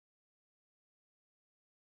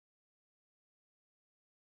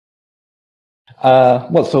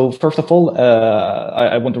So first of all,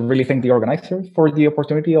 I want to really thank the organizer for the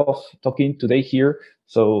opportunity of talking today here.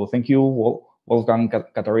 So thank you, Wolfgang,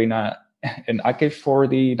 Katarina, and Akesh for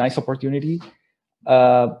the nice opportunity.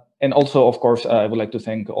 And also, of course, I would like to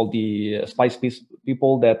thank all the Spice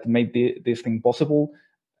people that made this thing possible.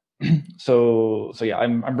 So yeah,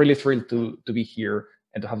 I'm really thrilled to be here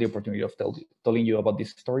and to have the opportunity of telling you about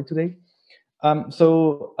this story today. As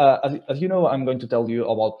you know, I'm going to tell you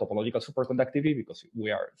about topological superconductivity because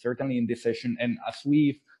we are certainly in this session. And as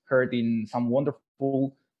we've heard in some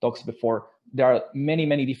wonderful talks before, there are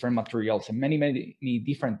many different materials and many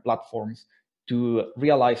different platforms to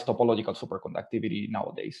realize topological superconductivity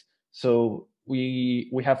nowadays. So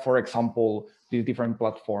we have, for example, these different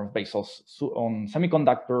platforms based on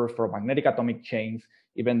semiconductors for magnetic atomic chains.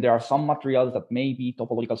 Even there are some materials that may be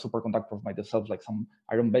topological superconductors by themselves, like some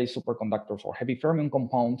iron-based superconductors or heavy fermion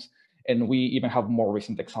compounds. And we even have more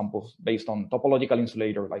recent examples based on topological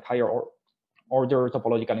insulator, like higher order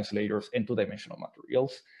topological insulators and two-dimensional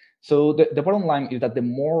materials. So the bottom line is that the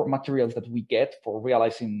more materials that we get for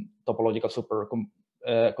realizing topological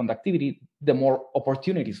superconductivity, the more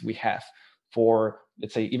opportunities we have for,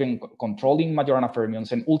 let's say, even controlling Majorana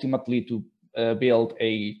fermions and ultimately to build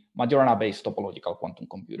a Majorana-based topological quantum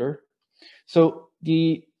computer. So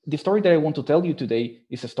the story that I want to tell you today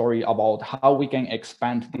is a story about how we can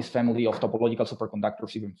expand this family of topological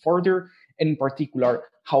superconductors even further, and in particular,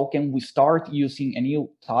 how can we start using a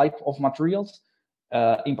new type of materials,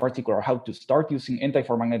 in particular, how to start using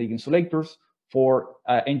antiferromagnetic insulators for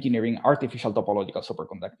engineering artificial topological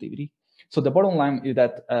superconductivity. So the bottom line is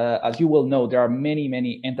that, as you will know, there are many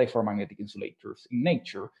antiferromagnetic insulators in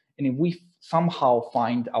nature. And if we somehow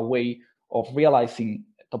find a way of realizing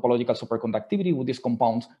topological superconductivity with these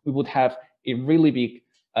compounds, we would have a really big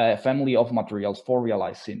family of materials for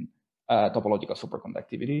realizing topological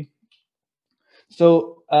superconductivity.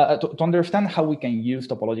 So to understand how we can use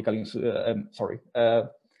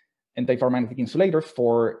antiferromagnetic insulators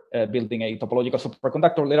for building a topological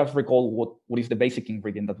superconductor, let us recall what is the basic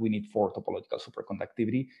ingredient that we need for topological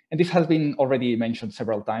superconductivity. And this has been already mentioned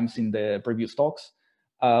several times in the previous talks,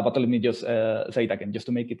 but let me just say it again, just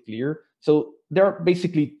to make it clear. So there are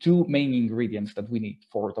basically two main ingredients that we need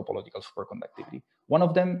for topological superconductivity. One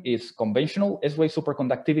of them is conventional S-wave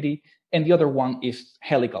superconductivity, and the other one is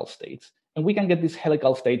helical states. And we can get these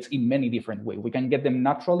helical states in many different ways. We can get them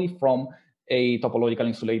naturally from a topological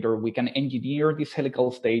insulator. We can engineer these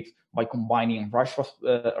helical states by combining rush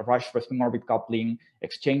spin orbit coupling,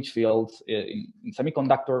 exchange fields in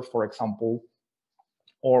semiconductors, for example.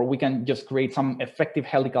 Or we can just create some effective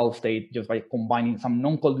helical state just by combining some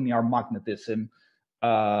non-collinear magnetism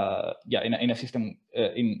in a system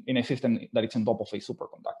that is on top of a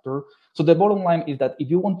superconductor. So the bottom line is that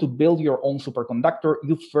if you want to build your own superconductor,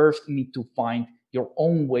 you first need to find your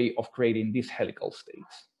own way of creating these helical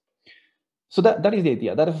states. So that is the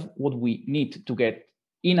idea. That is what we need to get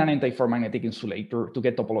in an antiferromagnetic insulator to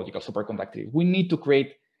get topological superconductivity. We need to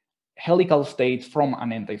create helical states from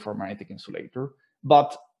an antiferromagnetic insulator.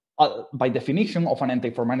 But by definition of an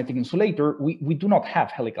antiferromagnetic insulator, we do not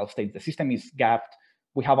have helical states. The system is gapped.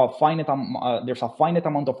 We have a finite, there's a finite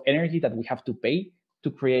amount of energy that we have to pay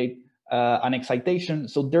to create an excitation.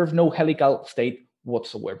 So there's no helical state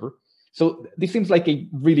whatsoever. So this seems like a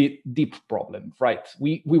really deep problem, right?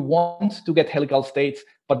 We want to get helical states,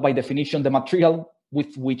 but by definition, the material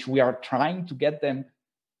with which we are trying to get them,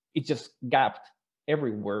 it's just gapped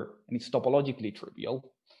everywhere, and it's topologically trivial.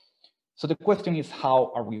 So the question is,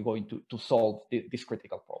 how are we going to solve this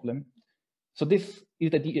critical problem? So this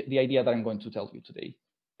is the idea that I'm going to tell you today.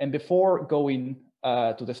 And before going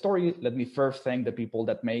to the story, let me first thank the people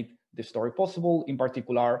that made this story possible, in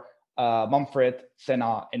particular, Manfred,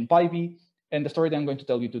 Senna, and Pivy. And the story that I'm going to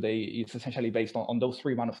tell you today is essentially based on those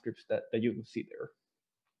three manuscripts that you will see there.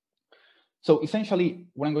 So essentially,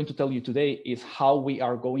 what I'm going to tell you today is how we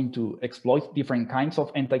are going to exploit different kinds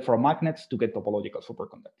of antiferromagnets to get topological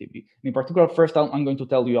superconductivity. In particular, first I'm going to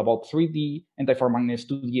tell you about 3D antiferromagnets,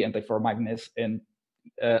 2D antiferromagnets, and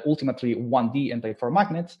ultimately 1D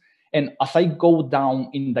antiferromagnets. And as I go down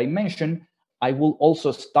in dimension, I will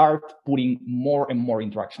also start putting more and more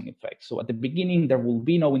interaction effects. So at the beginning, there will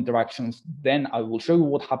be no interactions. Then I will show you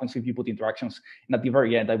what happens if you put interactions. And at the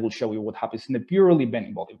very end, I will show you what happens in the purely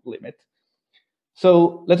bending-body limit.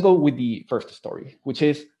 So let's go with the first story, which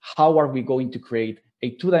is how are we going to create a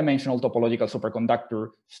two-dimensional topological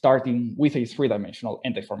superconductor starting with a three-dimensional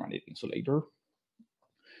antiferromagnetic insulator.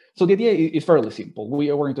 So the idea is fairly simple.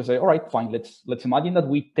 We are going to say, all right, fine, let's imagine that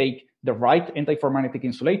we take the right antiferromagnetic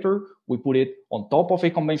insulator, we put it on top of a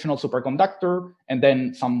conventional superconductor, and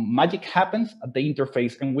then some magic happens at the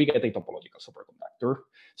interface and we get a topological superconductor.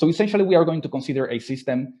 So essentially, we are going to consider a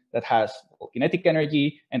system that has kinetic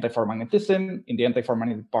energy, antiferromagnetism in the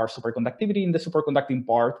antiferromagnetic part, superconductivity in the superconducting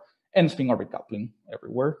part, and spin-orbit coupling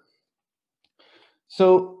everywhere.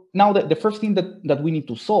 So now the first thing that we need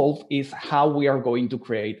to solve is how we are going to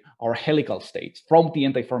create our helical states from the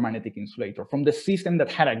antiferromagnetic insulator, from the system that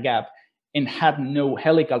had a gap and had no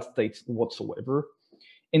helical states whatsoever.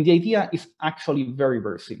 And the idea is actually very,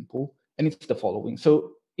 very simple, and it's the following.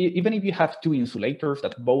 So even if you have two insulators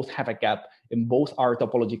that both have a gap and both are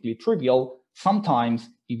topologically trivial, sometimes,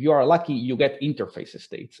 if you are lucky, you get interface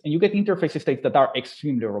states. And you get interface states that are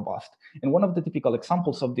extremely robust. And one of the typical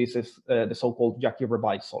examples of this is the so-called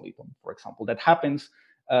Jackie-Rebai soliton, for example, that happens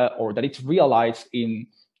or that it's realized in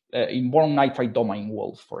boron nitride domain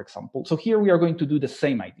walls, for example. So here we are going to do the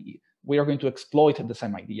same idea. We are going to exploit the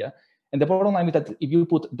same idea. And the bottom line is that if you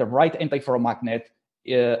put the right antiferromagnet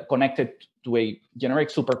connected to a generic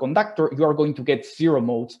superconductor, you are going to get zero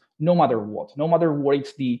modes no matter what. No matter what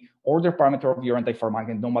it's the order parameter of your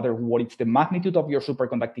antiferromagnet, no matter what it's the magnitude of your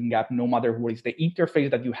superconducting gap, no matter what is the interface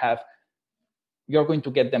that you have, you're going to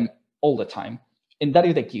get them all the time. And that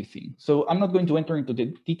is the key thing. So I'm not going to enter into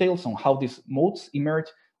the details on how these modes emerge,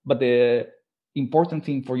 but the important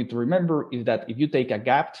thing for you to remember is that if you take a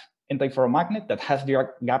gapped antiferromagnet that has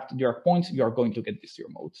gapped Dirac points, you are going to get these zero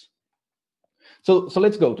modes. So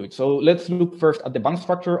let's go to it. So let's look first at the band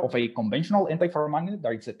structure of a conventional antiferromagnet.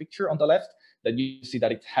 There is a picture on the left that you see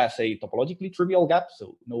that it has a topologically trivial gap,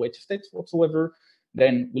 so no edge states whatsoever.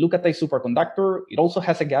 Then we look at a superconductor. It also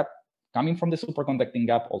has a gap coming from the superconducting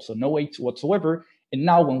gap, also no edge whatsoever. And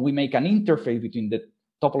now when we make an interface between the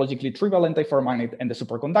topologically trivial antiferromagnet and the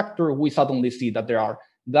superconductor, we suddenly see that there are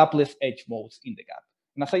gapless edge modes in the gap.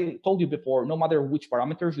 And as I told you before, no matter which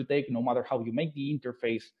parameters you take, no matter how you make the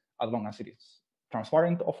interface, as long as it is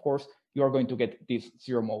transparent, of course, you are going to get these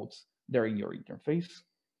zero modes there in your interface.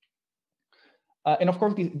 And of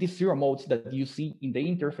course, these zero modes that you see in the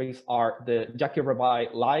interface are the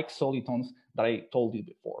Jackie-Rebai-like solitons that I told you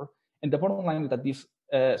before. And the bottom line is that these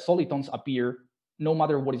solitons appear no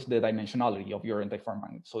matter what is the dimensionality of your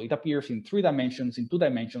antiferromagnet. So it appears in 3 dimensions, in 2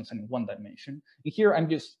 dimensions, and in 1 dimension. And here I'm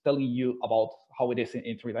just telling you about how it is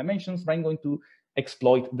in 3 dimensions, but I'm going to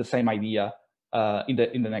exploit the same idea in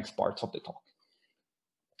the next parts of the talk.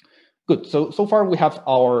 Good. So far we have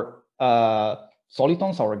our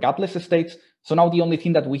solitons, our gapless states. So now the only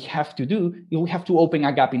thing that we have to do is we have to open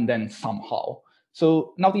a gap in them somehow.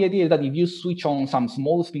 So now the idea is that if you switch on some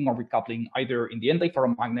small spin-orbit coupling, either in the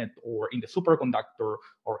antiferromagnet or in the superconductor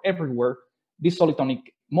or everywhere, these solitonic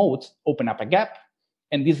modes open up a gap.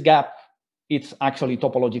 And this gap, it's actually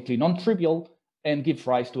topologically non-trivial and gives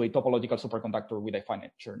rise to a topological superconductor with a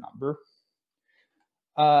finite Chern number.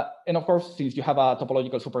 And of course, since you have a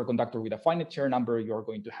topological superconductor with a finite Chern number, you're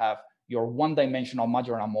going to have your one-dimensional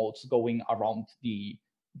Majorana modes going around the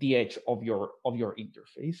edge of your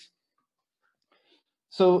interface.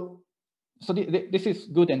 So this is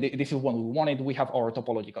good, and this is what we wanted. We have our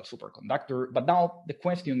topological superconductor, but now the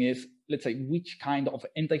question is, let's say, which kind of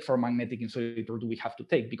antiferromagnetic insulator do we have to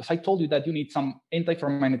take? Because I told you that you need some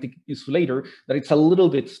antiferromagnetic insulator that it's a little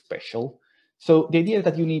bit special. So the idea is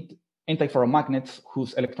that you need antiferromagnets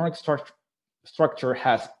whose electronic structure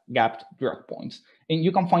has gapped Dirac points. And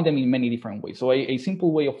you can find them in many different ways. So a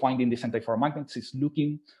simple way of finding these antiferromagnets is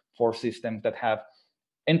looking for systems that have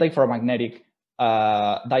antiferromagnetic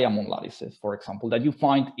diamond lattices, for example, that you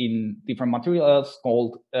find in different materials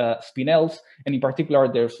called spinels. And in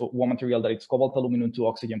particular, there's one material that it's cobalt aluminum 2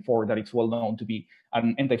 oxygen 4 that it's well known to be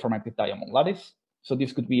an antiferromagnetic diamond lattice. So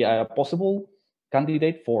this could be a possible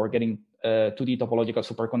candidate for getting 2D topological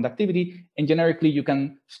superconductivity. And generically, you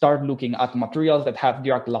can start looking at materials that have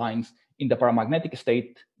Dirac lines in the paramagnetic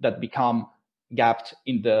state that become gapped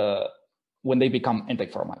when they become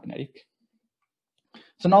antiferromagnetic.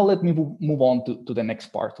 So now let me move on to the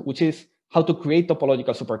next part, which is how to create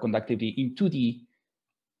topological superconductivity in 2D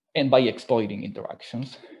and by exploiting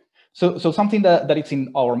interactions. So something that is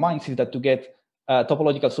in our minds is that to get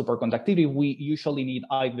topological superconductivity, we usually need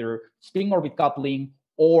either spin-orbit coupling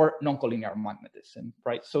or non-collinear magnetism,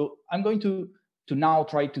 right? So I'm going to now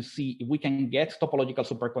try to see if we can get topological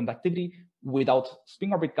superconductivity without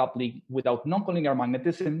spin-orbit coupling, without non-collinear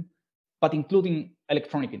magnetism, but including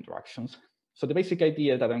electronic interactions. So the basic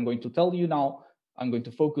idea that I'm going to tell you now, I'm going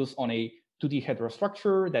to focus on a 2D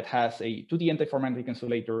heterostructure that has a 2D antiferromagnetic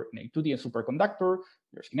insulator and a 2D superconductor.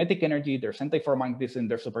 There's kinetic energy, there's antiferromagnetism,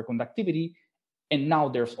 there's superconductivity, and now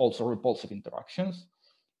there's also repulsive interactions.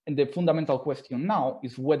 And the fundamental question now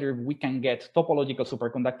is whether we can get topological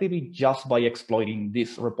superconductivity just by exploiting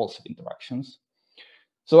these repulsive interactions.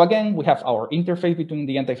 So again, we have our interface between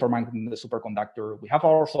the antiferromagnet and the superconductor. We have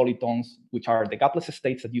our solitons, which are the gapless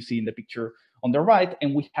states that you see in the picture on the right,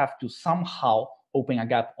 and we have to somehow open a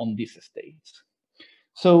gap on these states.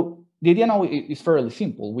 So the idea now is fairly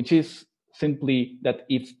simple, which is simply that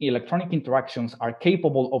if electronic interactions are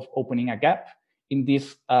capable of opening a gap in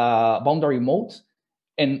these boundary modes,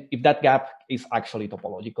 and if that gap is actually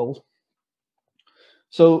topological.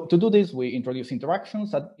 So to do this, we introduce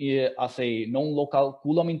interactions as a non-local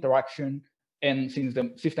Coulomb interaction. And since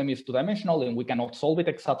the system is two-dimensional and we cannot solve it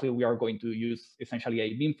exactly, we are going to use essentially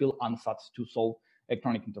a beam field ansatz to solve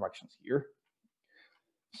electronic interactions here.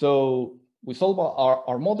 So we solve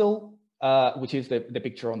our model, which is the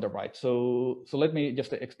picture on the right. So let me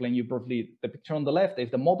just explain you briefly. The picture on the left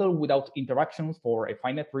is the model without interactions for a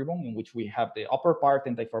finite ribbon, in which we have the upper part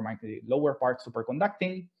antiferromagnetic, lower part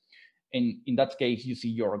superconducting. And in that case, you see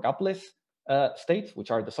your gapless states,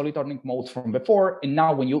 which are the solitonic modes from before. And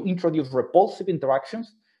now when you introduce repulsive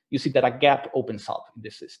interactions, you see that a gap opens up in the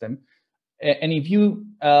system. And if you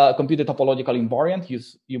compute the topological invariant,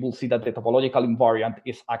 you will see that the topological invariant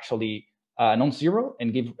is actually non-zero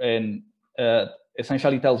and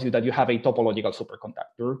essentially tells you that you have a topological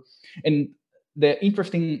superconductor. And the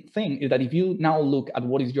interesting thing is that if you now look at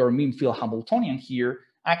what is your mean field Hamiltonian here,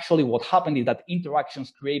 actually what happened is that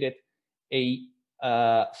interactions created a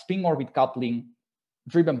spin orbit coupling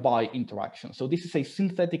driven by interaction. So this is a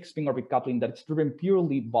synthetic spin orbit coupling that's driven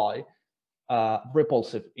purely by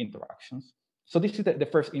repulsive interactions. So this is the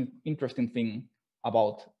first interesting thing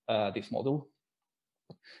about this model.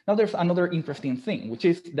 Now there's another interesting thing, which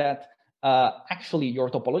is that actually your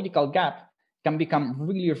topological gap can become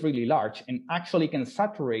really, really large and actually can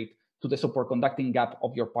saturate to the superconducting gap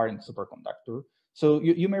of your parent superconductor. So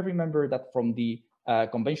you may remember that from the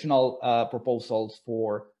conventional proposals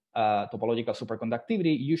for topological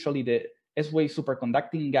superconductivity, usually the S-wave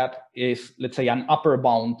superconducting gap is, let's say, an upper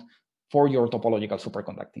bound for your topological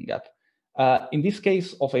superconducting gap. In this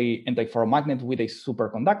case of a antiferromagnet with a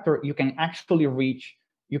superconductor, you can actually reach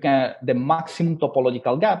the maximum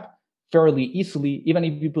topological gap fairly easily, even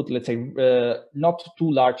if you put, let's say, not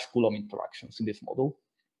too large Coulomb interactions in this model.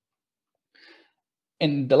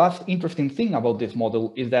 And the last interesting thing about this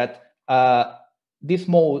model is that this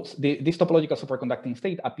topological superconducting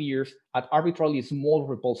state appears at arbitrarily small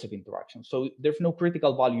repulsive interactions. So there's no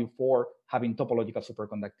critical value for having topological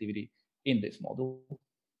superconductivity in this model.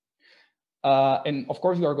 And of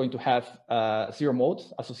course, you are going to have zero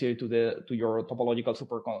modes associated to your topological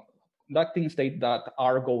superconducting state that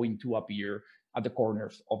are going to appear at the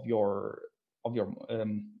corners of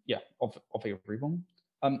a ribbon.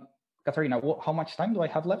 Katharina, how much time do I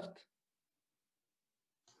have left?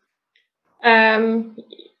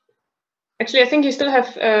 Actually, I think you still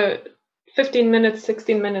have 15 minutes,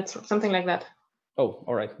 16 minutes, something like that. Oh,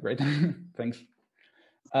 all right, great. Thanks.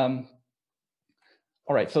 All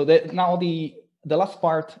right, so now the last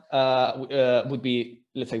part would be,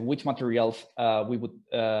 let's say, which materials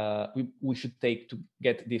we should take to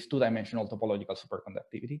get this two-dimensional topological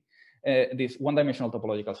superconductivity, this one-dimensional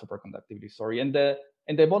topological superconductivity. Sorry, and the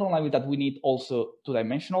bottom line is that we need also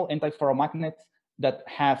two-dimensional antiferromagnets that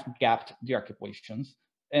have gapped Dirac equations,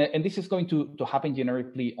 and this is going to happen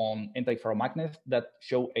generically on antiferromagnets that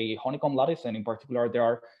show a honeycomb lattice, and in particular,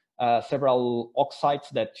 there are several oxides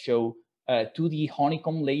that show 2D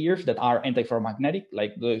honeycomb layers that are antiferromagnetic,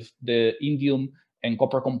 like the indium and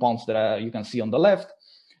copper compounds that you can see on the left.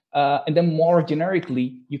 And then more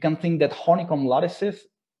generically, you can think that honeycomb lattices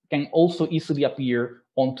can also easily appear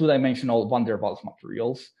on two-dimensional van der Waals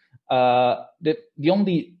materials. The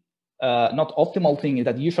only not optimal thing is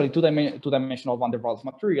that usually two-dimensional van der Waals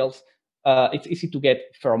materials, it's easy to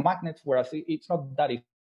get ferromagnets, whereas it's not that easy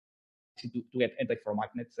to get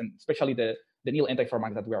antiferromagnets, and especially the Neal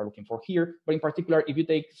antiferromagnet that we are looking for here. But in particular, if you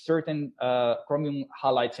take certain chromium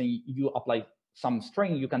halides and you apply some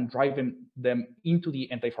strain, you can drive them into the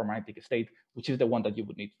antiferromagnetic state, which is the one that you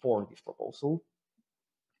would need for this proposal.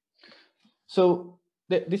 So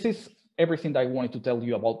this is everything that I wanted to tell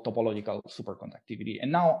you about topological superconductivity.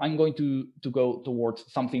 And now I'm going to go towards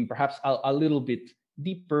something perhaps a little bit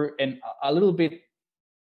deeper and a little bit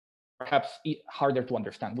perhaps harder to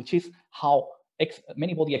understand, which is how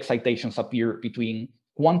many body excitations appear between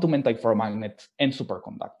quantum antiferromagnets and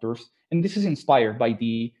superconductors. And this is inspired by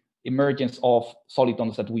the emergence of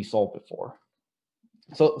solitons that we saw before.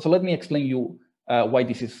 So let me explain you why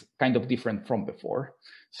this is kind of different from before.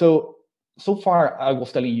 So far, I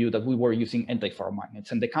was telling you that we were using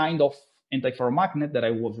antiferromagnets, and the kind of antiferromagnet that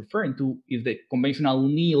I was referring to is the conventional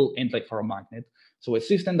nil antiferromagnet. So a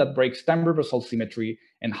system that breaks time reversal symmetry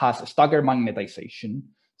and has staggered magnetization.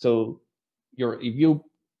 So if you,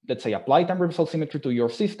 let's say, apply time reversal symmetry to your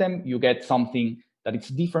system, you get something that is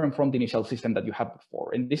different from the initial system that you had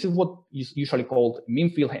before. And this is what is usually called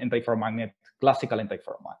mean field antiferromagnet, classical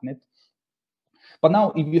antiferromagnet. But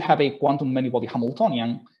now if you have a quantum many-body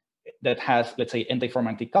Hamiltonian that has, let's say,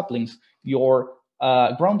 antiferromagnetic couplings, your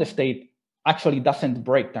ground state actually doesn't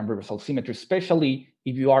break time reversal symmetry, especially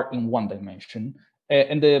if you are in one dimension.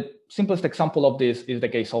 And the simplest example of this is the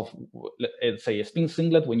case of, let's say, a spin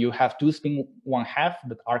singlet, when you have two spin 1/2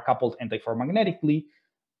 that are coupled antiferromagnetically.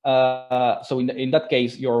 So in that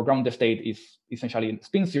case, your ground state is essentially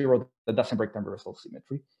spin 0 that doesn't break time reversal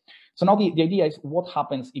symmetry. So now the idea is what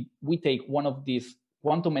happens if we take one of these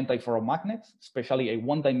quantum antiferromagnets, especially a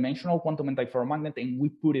one-dimensional quantum antiferromagnet, and we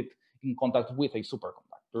put it in contact with a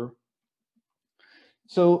superconductor.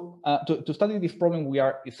 So to study this problem, we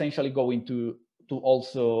are essentially going to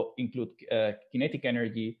also include kinetic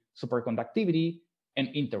energy, superconductivity, and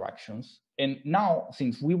interactions. And now,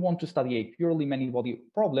 since we want to study a purely many-body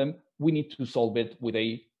problem, we need to solve it with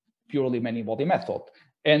a purely many-body method.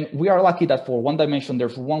 And we are lucky that for one dimension,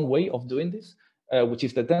 there's one way of doing this, which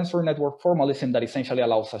is the tensor network formalism that essentially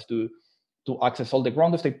allows us to access all the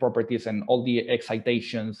ground state properties and all the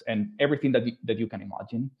excitations and everything that you can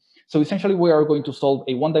imagine. So essentially, we are going to solve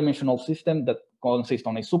a one-dimensional system that consists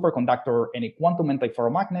on a superconductor and a quantum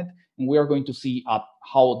antiferromagnet, and we are going to see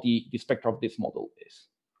how the spectra of this model is.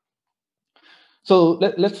 So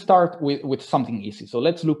let's start with something easy. So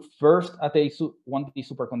let's look first at a 1D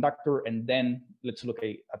superconductor, and then let's look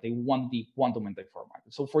at a 1D quantum antiferromagnet.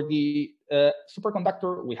 So for the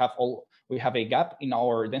superconductor, we have a gap in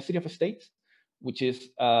our density of states, which is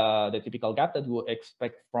the typical gap that we would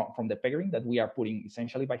expect from the pairing that we are putting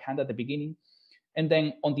essentially by hand at the beginning. And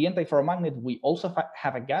then on the antiferromagnet, we also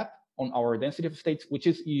have a gap on our density of states, which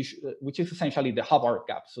is essentially the Hubbard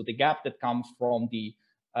gap. So the gap that comes from the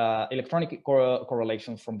electronic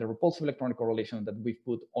correlations, from the repulsive electronic correlation that we've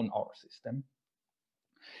put on our system.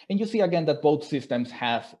 And you see again that both systems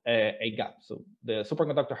have a gap. So the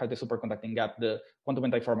superconductor has the superconducting gap, the quantum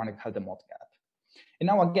antiferromagnet has the mod gap. And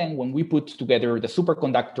now again, when we put together the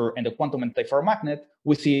superconductor and the quantum antiferromagnet,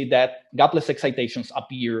 we see that gapless excitations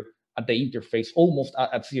appear at the interface almost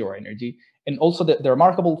at zero energy. And also the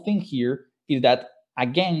remarkable thing here is that,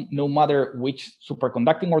 again, no matter which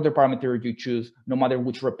superconducting order parameter you choose, no matter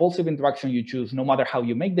which repulsive interaction you choose, no matter how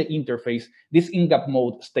you make the interface, this in-gap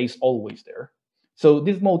mode stays always there. So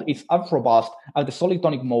this mode is as robust as the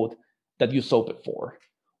solitonic mode that you saw before,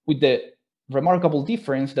 with the remarkable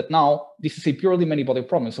difference that now this is a purely many-body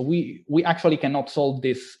problem. So we actually cannot solve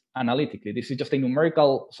this analytically. This is just a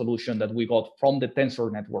numerical solution that we got from the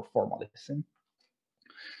tensor network formalism.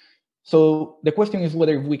 So the question is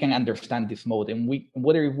whether we can understand this mode and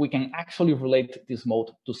whether we can actually relate this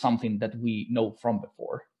mode to something that we know from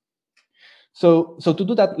before. So to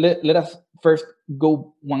do that, let us first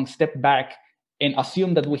go one step back and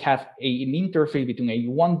assume that we have an interface between a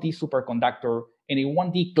 1D superconductor and a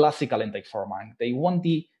 1D classical antiferromagnet, a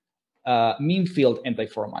 1D mean field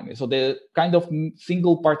antiferromagnet. So the kind of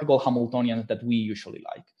single particle Hamiltonians that we usually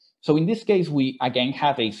like. So in this case, we again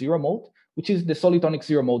have a zero mode, which is the solitonic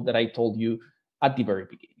zero mode that I told you at the very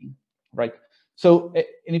beginning, right? So,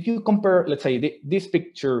 and if you compare, let's say, this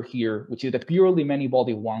picture here, which is the purely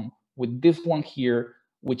many-body one, with this one here,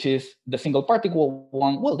 which is the single particle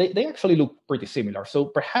one, well, they actually look pretty similar. So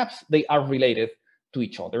perhaps they are related to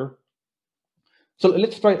each other. So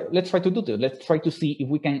let's try to do this. Let's try to see if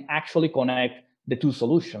we can actually connect the two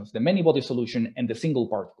solutions, the many-body solution and the single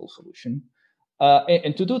particle solution.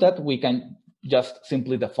 And to do that, we can just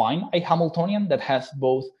simply define a Hamiltonian that has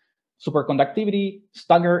both superconductivity,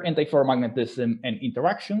 staggered antiferromagnetism, and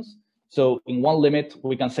interactions. So in one limit,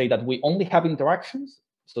 we can say that we only have interactions,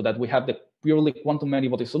 so that we have the purely quantum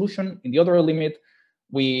many-body solution. In the other limit,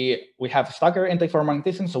 we have staggered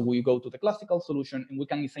antiferromagnetism, so we go to the classical solution, and we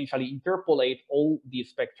can essentially interpolate all the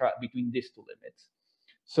spectra between these two limits.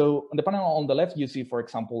 So on the panel on the left, you see, for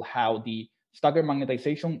example, how the staggered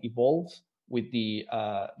magnetization evolves with the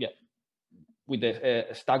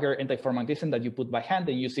staggered antiferromagnetism that you put by hand,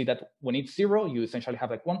 and you see that when it's zero, you essentially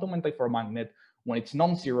have a quantum antiferromagnet. When it's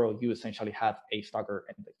non-zero, you essentially have a staggered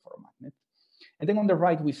antiferromagnet. And then on the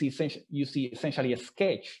right, you see essentially a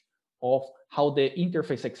sketch of how the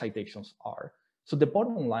interface excitations are. So the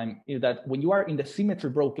bottom line is that when you are in the symmetry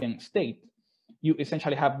broken state, you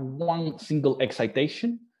essentially have one single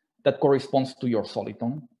excitation that corresponds to your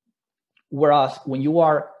soliton. Whereas when you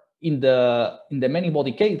are in the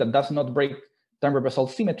many-body case that does not break time reversal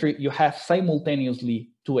symmetry, you have simultaneously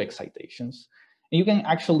two excitations. And you can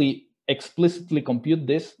actually explicitly compute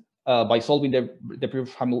this by solving the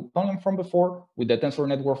previous Hamiltonian from before with the tensor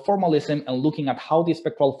network formalism and looking at how the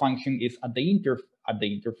spectral function is at the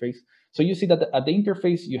interface. So you see that at the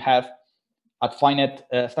interface, you have at finite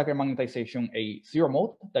staggered magnetization a zero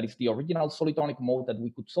mode, that is the original solitonic mode that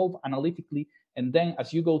we could solve analytically. And then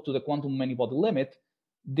as you go to the quantum many-body limit,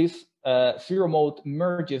 this zero mode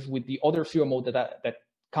merges with the other zero mode that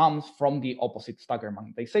comes from the opposite staggered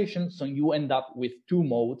magnetization. So you end up with two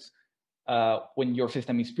modes when your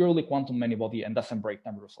system is purely quantum many-body and doesn't break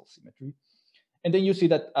time reversal symmetry. And then you see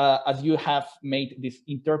that as you have made this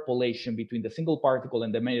interpolation between the single particle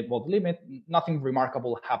and the many-body limit, nothing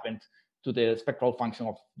remarkable happened to the spectral function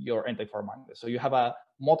of your antiferromagnet. So you have a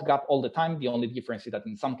mod gap all the time. The only difference is that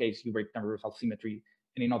in some case you break time reversal symmetry,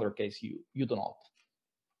 and in other case you do not.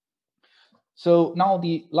 So now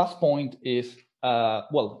the last point is,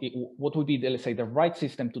 what would be, let's say, the right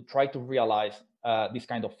system to try to realize this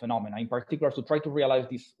kind of phenomena, in particular to try to realize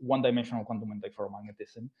this one-dimensional quantum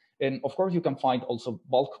antiferromagnetism. And of course, you can find also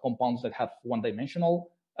bulk compounds that have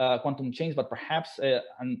one-dimensional quantum chains, but perhaps a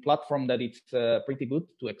platform that it's pretty good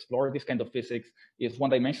to explore this kind of physics is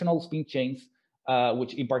one-dimensional spin chains,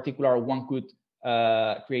 which in particular one could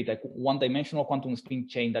create a one-dimensional quantum spin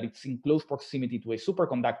chain that it's in close proximity to a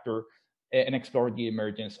superconductor and explore the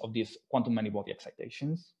emergence of these quantum many-body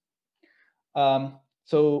excitations.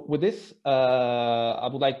 So with this, I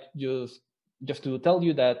would like just to tell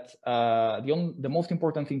you that the most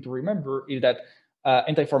important thing to remember is that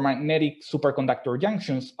antiferromagnetic superconductor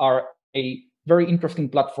junctions are a very interesting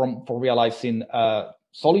platform for realizing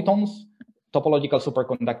solitons, topological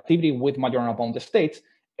superconductivity with Majorana bound states,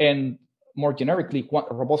 and more generically,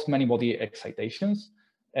 robust many-body excitations.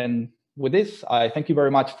 And with this, I thank you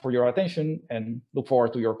very much for your attention and look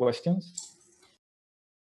forward to your questions.